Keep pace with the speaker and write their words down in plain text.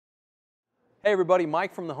Hey everybody,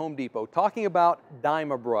 Mike from the Home Depot talking about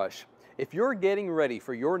DiamaBrush. If you're getting ready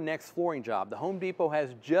for your next flooring job, the Home Depot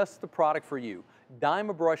has just the product for you,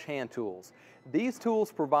 DiamaBrush Hand Tools. These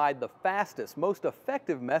tools provide the fastest, most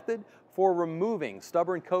effective method for removing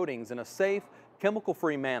stubborn coatings in a safe,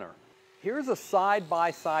 chemical-free manner. Here's a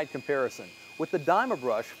side-by-side comparison with the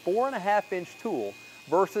DiamaBrush 4.5-inch tool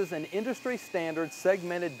versus an industry-standard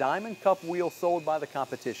segmented diamond cup wheel sold by the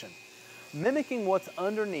competition. Mimicking what's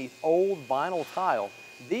underneath old vinyl tile,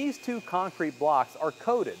 these two concrete blocks are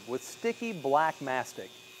coated with sticky black mastic.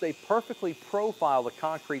 They perfectly profile the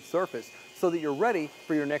concrete surface so that you're ready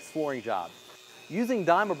for your next flooring job. Using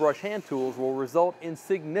DiamaBrush hand tools will result in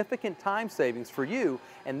significant time savings for you,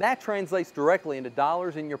 and that translates directly into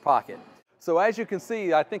dollars in your pocket. So as you can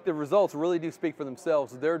see, I think the results really do speak for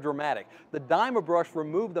themselves. They're dramatic. The DiamaBrush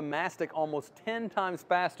removed the mastic almost 10 times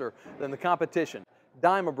faster than the competition.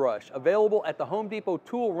 DiamaBrush, available at the Home Depot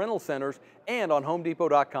tool rental centers and on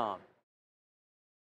HomeDepot.com.